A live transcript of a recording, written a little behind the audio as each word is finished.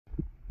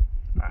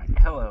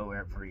Hello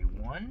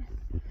everyone.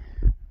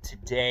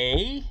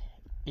 Today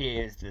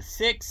is the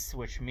 6th,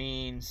 which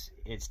means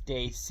it's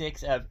day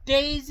 6 of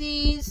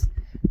Daisy's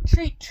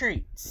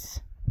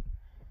Treats.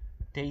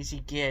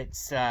 Daisy gets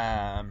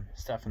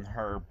stuff in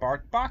her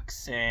bark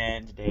box,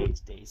 and today is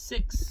day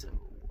 6, so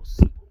we'll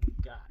see what we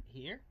got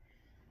here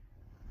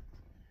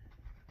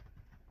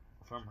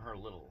from her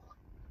little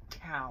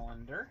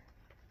calendar.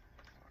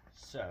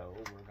 So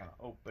we're going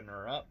to open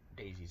her up.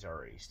 Daisy's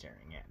already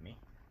staring at me.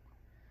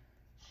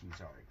 She's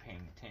already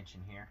paying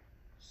attention here.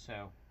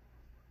 So,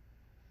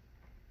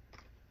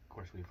 of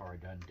course, we've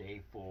already done day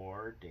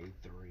 4, day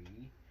 3.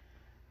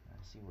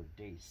 Let's see where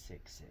day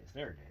 6 is.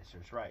 There it is. So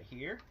it's right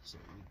here. So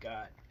we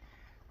got,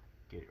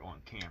 get it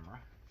on camera.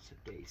 So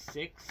day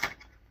 6.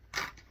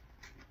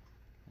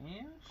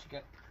 And she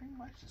got pretty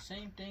much the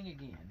same thing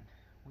again.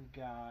 We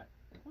got,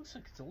 it looks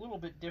like it's a little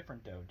bit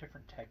different though,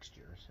 different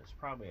texture. So it's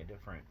probably a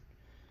different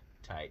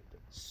type of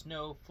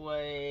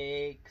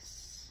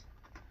snowflakes.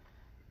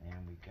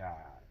 And we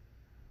got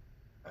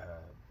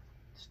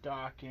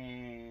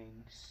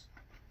stockings,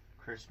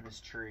 Christmas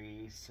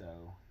tree. So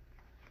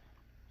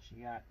she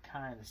got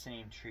kind of the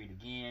same treat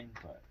again,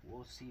 but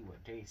we'll see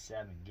what day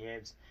 7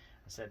 gives.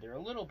 I said they're a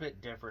little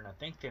bit different. I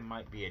think they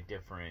might be a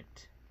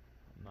different,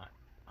 I'm not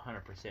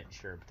 100%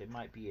 sure, but they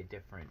might be a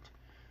different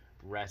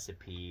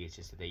recipe. It's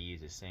just that they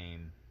use the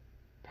same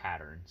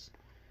patterns,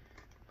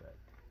 but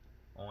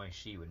only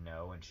she would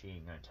know, and she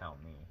ain't gonna tell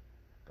me.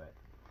 But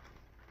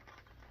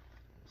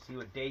see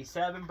what day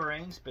 7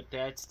 brings, but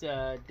that's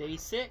day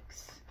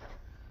 6.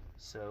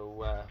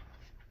 So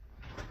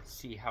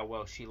see how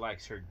well she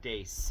likes her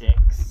day 6.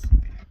 Get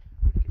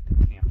the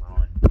camera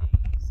on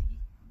Daisy.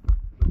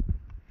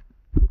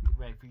 You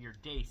ready for your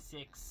day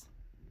 6,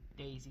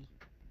 Daisy?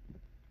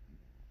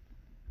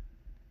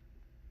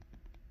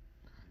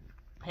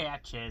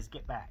 Patches,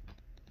 get back.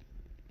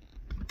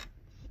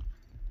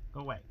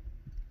 Go away.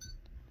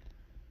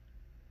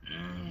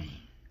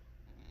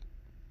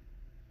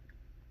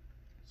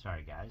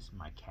 Sorry guys,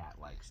 my cat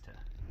likes to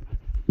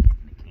get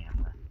in the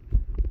camera.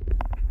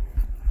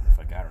 If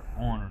I got her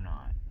on or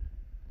not.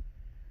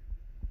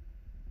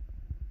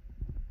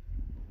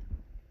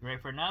 You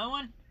ready for another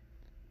one?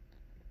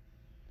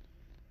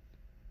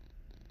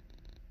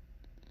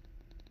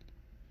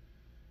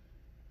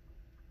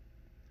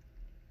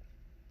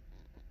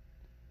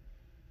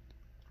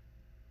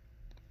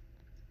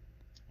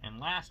 And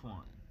last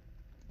one.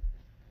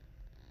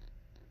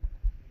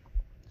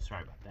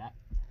 Sorry about that.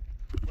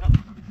 Well,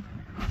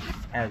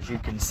 as you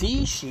can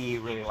see, she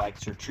really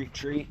likes her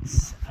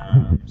treats.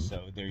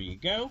 So there you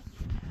go.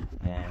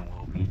 And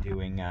we'll be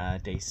doing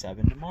day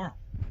 7 tomorrow.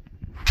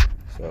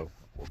 So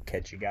we'll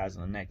catch you guys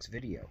on the next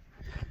video.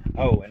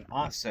 Oh, and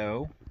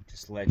also,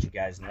 just to let you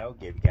guys know,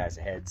 give you guys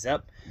a heads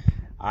up,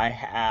 I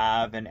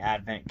have an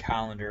advent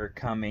calendar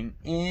coming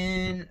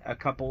in, a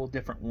couple of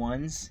different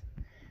ones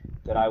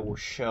that I will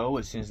show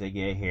as soon as they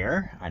get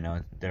here. I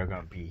know they're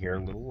going to be here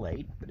a little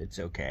late, but it's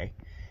okay.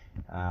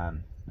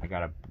 I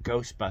got a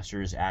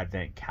Ghostbusters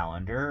advent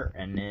calendar,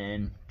 and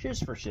then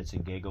just for shits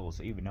and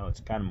giggles, even though it's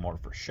kind of more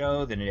for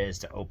show than it is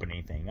to open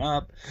anything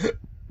up,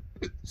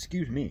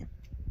 excuse me,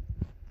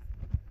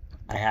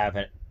 I have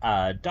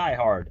a Die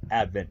Hard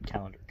advent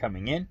calendar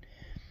coming in.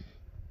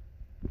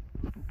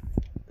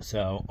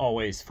 So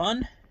always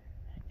fun,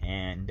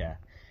 and and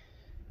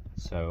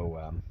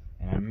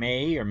I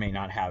may or may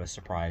not have a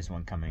surprise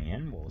one coming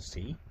in. We'll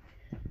see.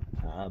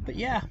 But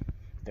yeah,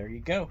 there you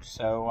go.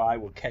 So I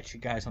will catch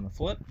you guys on the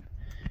flip.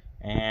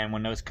 And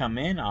when those come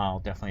in,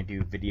 I'll definitely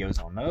do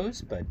videos on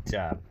those. But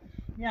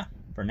yeah,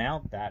 for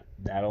now,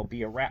 that'll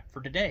be a wrap for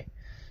today.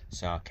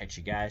 So I'll catch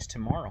you guys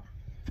tomorrow.